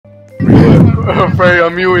Frey,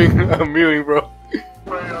 I'm mewing. I'm mewing, bro.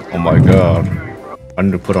 Oh my god. I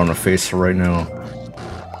need to put on a face right now.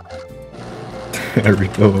 There we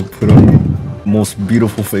go, put on the most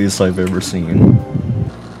beautiful face I've ever seen.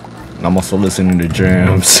 And I'm also listening to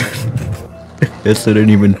jams. It ain't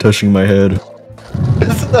even touching my head.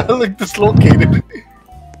 I look dislocated.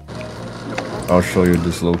 I'll show you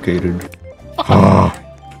dislocated. Ah.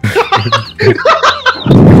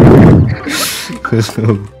 Let's go.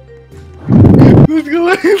 Let's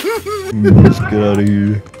go. Let's get out of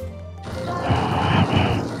here.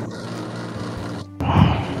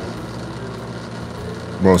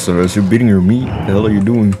 Bro, so as you're beating your meat, what the hell are you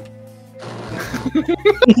doing?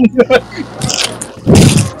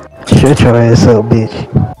 Shut your ass up, bitch.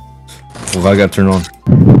 Well, I got turned on.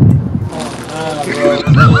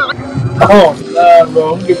 Oh, nah,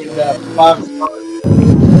 bro. I'm giving that 5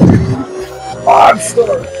 stars. 5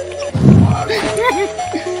 stars.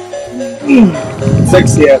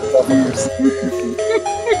 Sexy ass motherfuckers.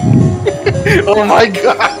 Oh my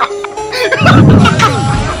god.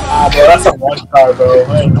 Ah, bro, that's a 1 star, bro.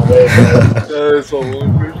 Ain't no way, bro. That's a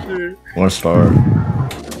 1 for sure. 1 star.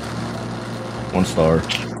 1 star.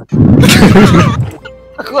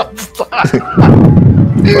 1 star.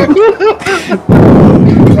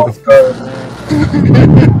 1 star,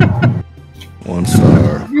 man. 1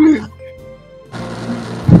 star.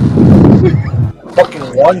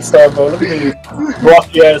 Fucking 1 star, bro. Look at me.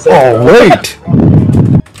 Rocky ass. Oh, wait!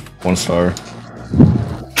 1 star.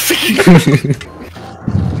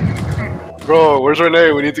 Bro, where's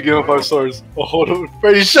Renee? We need to give him 5 stars. Oh, hold on.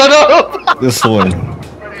 Freddy, shut up! This one.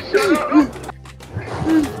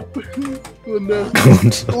 Oh, no.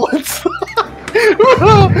 1 star. What's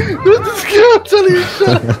Bro, this girl telling you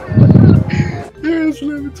shut up. Yes,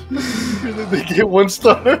 let me tell you. They get 1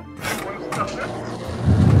 star.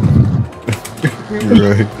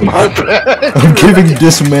 You're right. My bad. I'm giving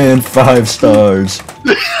this man 5 stars.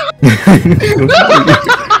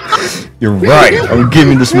 You're right. I'm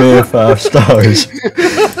giving this man 5 stars.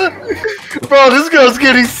 Bro, this girl's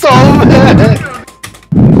getting so mad.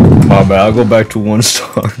 My bad. I'll go back to 1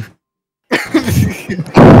 star.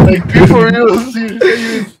 Like, be for real.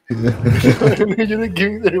 Seriously. You're not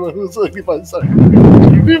giving anyone who's only 5 stars.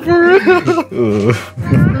 Be for real.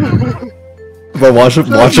 Bro, watch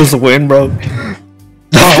us win, bro.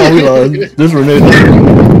 Oh, we lost. This Renee.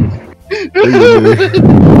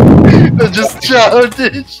 They're just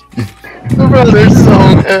childish. Bro, they're so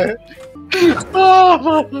mad. Oh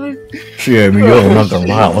my. She had me up, I'm not gonna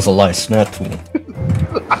lie, it was a light snap to him.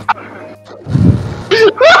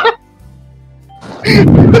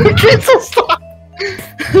 Okay, so stop.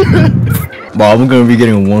 Bro, I'm gonna be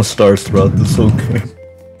getting 1 stars throughout this whole game.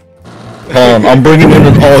 Hold on, I'm bringing in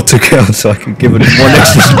an alt account so I can give it 1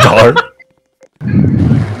 extra star.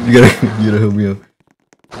 You gotta help me out.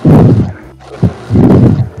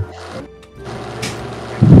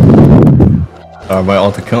 Alright, my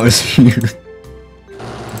alt account is here.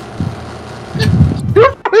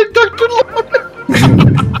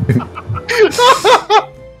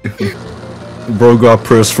 Bro got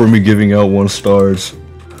pressed for me giving out 1 stars.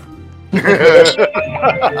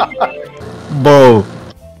 Bro,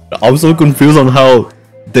 I'm so confused on how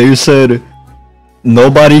they said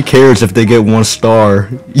nobody cares if they get 1 star.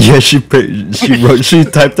 Yeah, she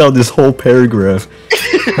typed out this whole paragraph.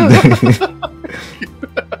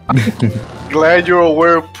 Glad you're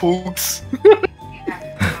aware of pooks. What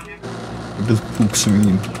does pooks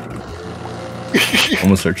mean? I'm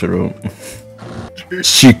gonna search it up.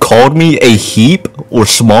 She called me a heap or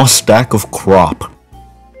small stack of crop.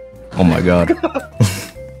 Oh my god.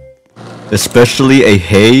 Especially a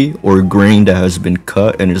hay or grain that has been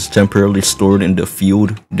cut and is temporarily stored in the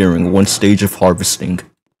field during 1 stage of harvesting.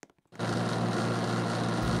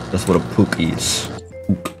 That's what a pook is.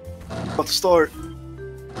 Pook. Let's start.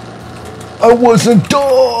 I wasn't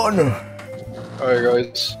done! Alright,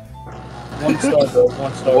 guys. 1 star, bro.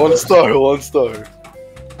 1 star. 1 star, 1 star.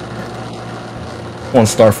 1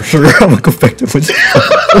 star for sure. I'm gonna go back to 1 star.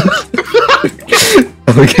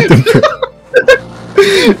 I'm gonna get them.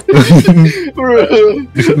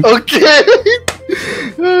 Okay.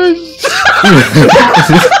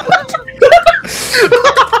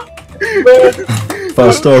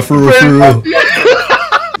 5 star for real.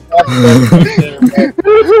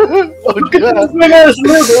 Oh god.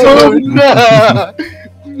 Oh, nah.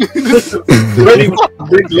 Ready,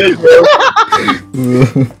 big leg, bro.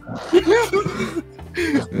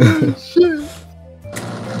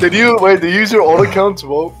 Did you use your alt account to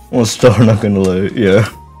vote? 1 star, not gonna lie. Yeah.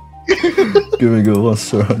 Give me a go 1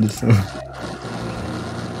 star on this one.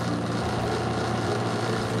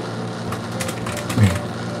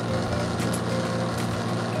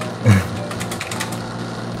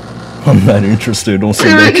 I'm not interested. Don't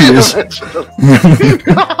send that kiss.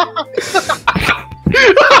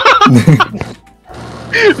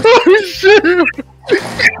 Oh shit!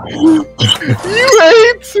 You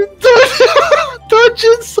hate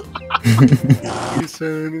dungeons. You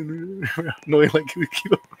said no, like you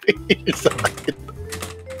keep up.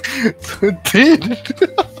 So it did.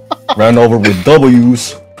 Ran over with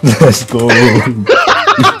W's. Let's go.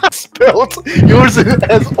 Spelled yours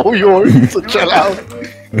as oh yours. So chill out.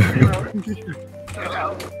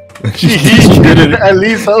 He did it. At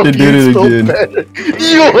least help It you did it spell again. better.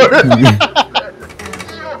 Yours.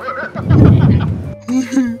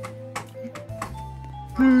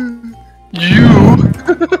 You.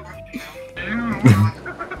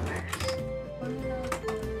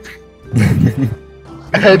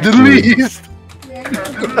 At least.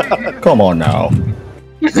 Come on now.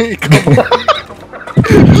 Come on.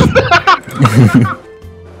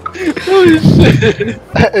 Holy shit.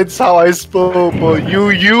 It's how I spell, but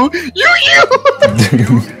you.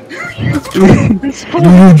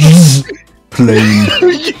 Plain.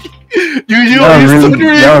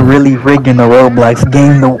 Y'all really rigging the Roblox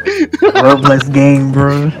game,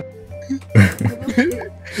 bro.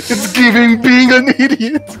 It's giving being an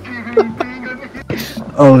idiot.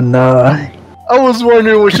 Oh nah. I was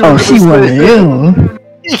wondering what she Oh, was she gonna one of say. them.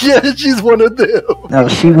 Yeah, she's one of them. No,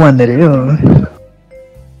 she one of them.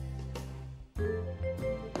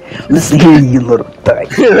 Listen here, you little thing.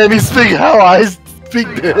 Let me speak how I speak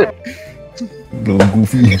there. No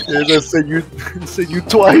goofy. And I said you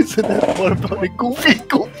twice, and then what about it? Goofy.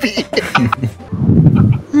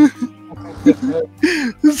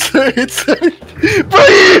 It's bro,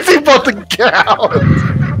 he's about to count.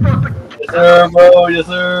 Yes, sir, bro. Yes,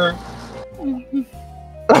 sir.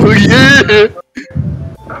 Oh yeah.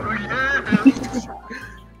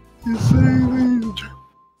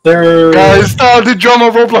 Sir. Guys, stop the drama.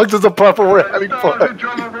 Roblox is a proper. We're having fun.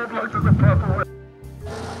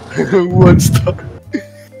 1 star.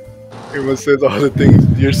 Everyone says all the things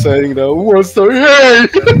you're saying now. 1 star. Hey.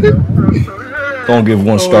 Don't give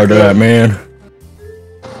 1 star to that man.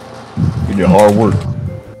 He did hard work.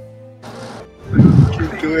 You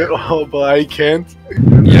do it all, but I can't.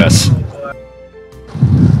 Yes.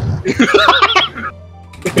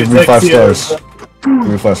 Give me 5 stars. Give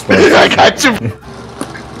me 5 stars. I got you.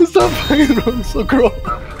 Stop fucking wrong, so gross.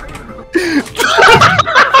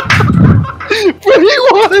 Pretty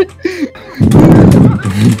why?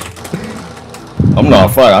 I'm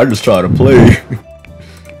not fighting. I just try to play.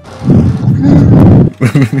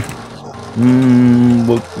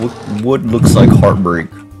 What looks like heartbreak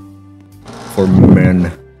for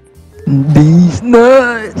men? These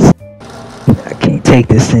nuts. I can't take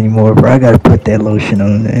this anymore, bro. I gotta put that lotion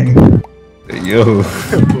on there. Yo.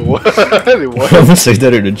 What? I'm gonna say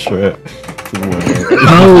that in the chat.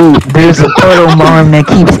 Oh, there's a puddle on my arm that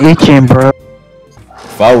keeps itching, bro.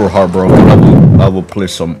 If I were heartbroken, I would play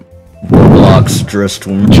some Roblox dressed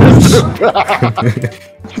to chess.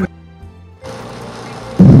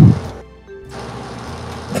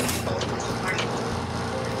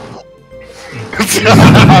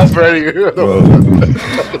 I'm ready. Bro,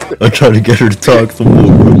 I tried to get her to talk some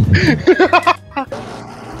more, bro.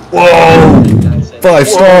 Whoa! 5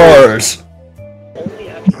 stars!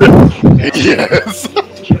 Yes.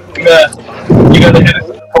 You gotta hit it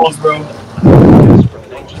with the post, bro.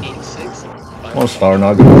 1 star,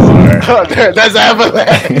 not gonna lie. That's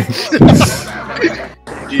avalanche.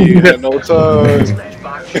 Yeah, no time.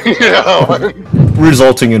 Yeah.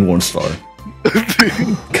 Resulting in 1 star.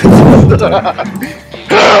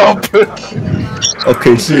 Help!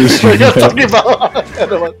 Okay, seriously. What are you talking about?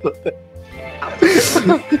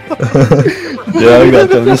 Yeah, I got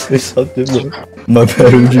them to say something, bro. My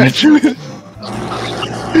bad, OG.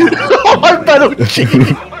 Oh, my bad, OG.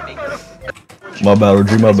 My bad,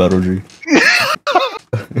 OG, my bad, OG.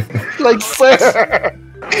 Like, sir.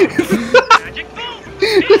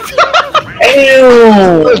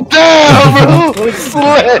 Ew! Damn, bro.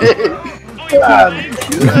 Slay. God.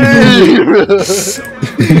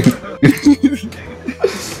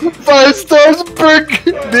 5 stars, brick.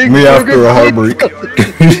 Big Me burger, after a heartbreak.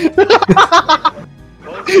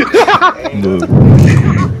 No.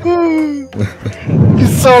 You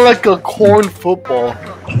sound like a corn football.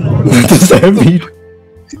 What does that mean?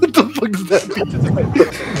 What the fuck does that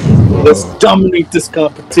mean? Let's dominate this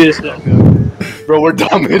competition. Bro, we're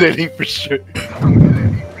dominating for sure.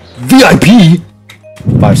 VIP?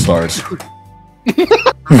 5 stars.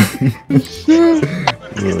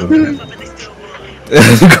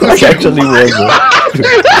 It's actually was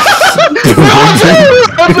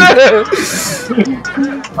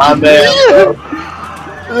My man.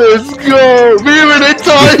 Let's go! Me when they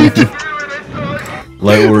tied!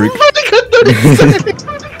 Light work. Freddy got 36.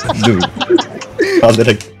 Dude. How did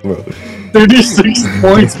I, bro? 36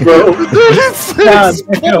 points, bro. 36 God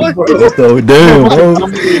damn, points. bro. So damn, bro.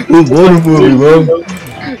 It was wonderful, bro.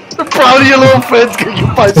 I'm proud of your little friends because you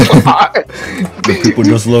fight so hard. The people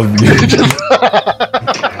just love me.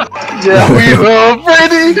 Yeah, we will.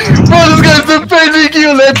 Freddy! Bro, this guy's defending you.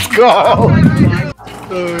 Let's go.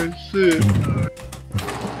 Oh, shit.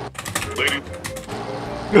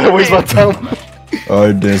 Where's my tongue?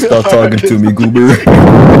 Alright then, stop talking to me, goober.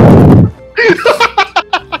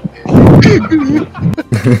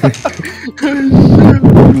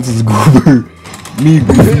 This is goober. Me,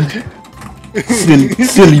 goober.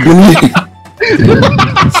 Silly Billy.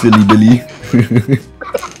 Silly Billy.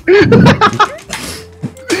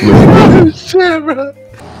 Oh, shit, bro.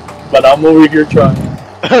 But I'm over here trying.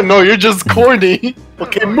 No, you're just corny.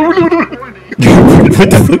 Okay, move. What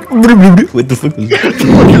the fuck? What the fuck is that?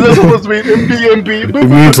 What is that supposed to mean? MB. It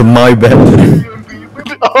means my bad.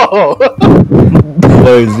 Oh.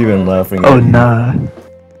 Why is he even laughing? Oh nah.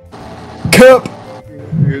 Cap!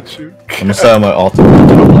 Get you. I'm gonna start my ultimate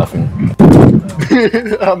and I'm laughing.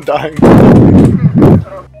 I'm dying.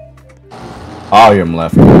 I am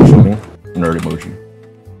laughing actually. Nerd emoji.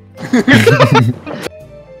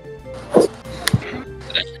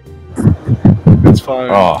 It's fine.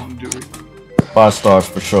 Oh. Do it. 5 stars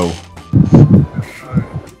for sure.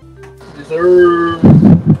 Deserve.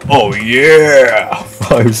 Oh yeah!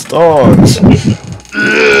 5 stars!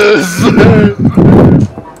 Yes!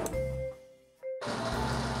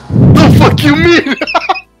 The fuck you mean?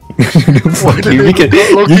 Fuck did you, they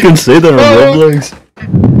you can say that on Roblox.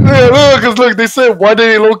 Yeah, look, cause look, they said, why did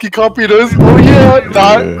they Loki copy this? Oh yeah,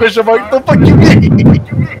 not Yeah. question mark. The fuck you mean?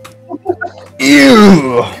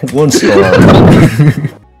 Ew! 1 star.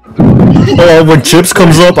 Oh, when Chips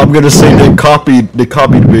comes up, I'm gonna say they copied big.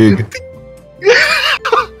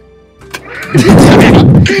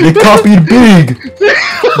 They copied big!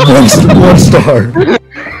 1 star.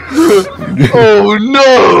 Oh no!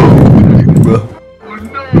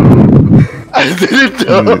 I didn't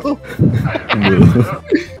know.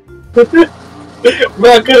 Bro,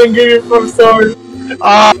 I couldn't give you 5 stars.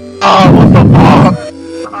 What the fuck?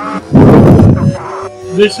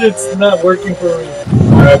 This shit's not working for me.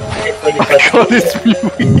 Alright, God, it's me.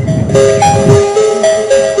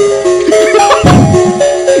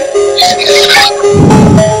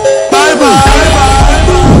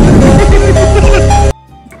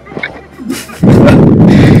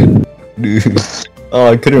 Dude. Oh,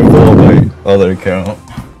 I couldn't follow my other account.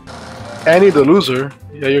 Annie the loser.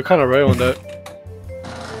 Yeah, you're kind of right on that.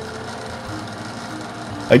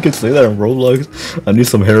 I can say that on Roblox. I need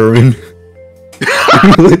some heroin.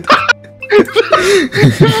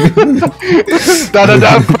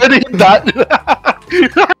 Da Freddy, my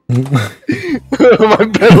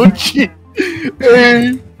Belucci.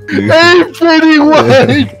 Hey, Freddy, what? I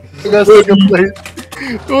got second place.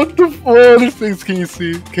 What the fuck? What other things can you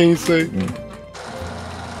see? Can you say?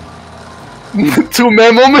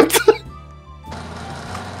 2-man moment.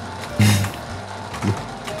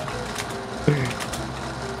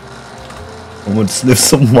 I'm gonna sniff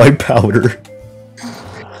some white powder.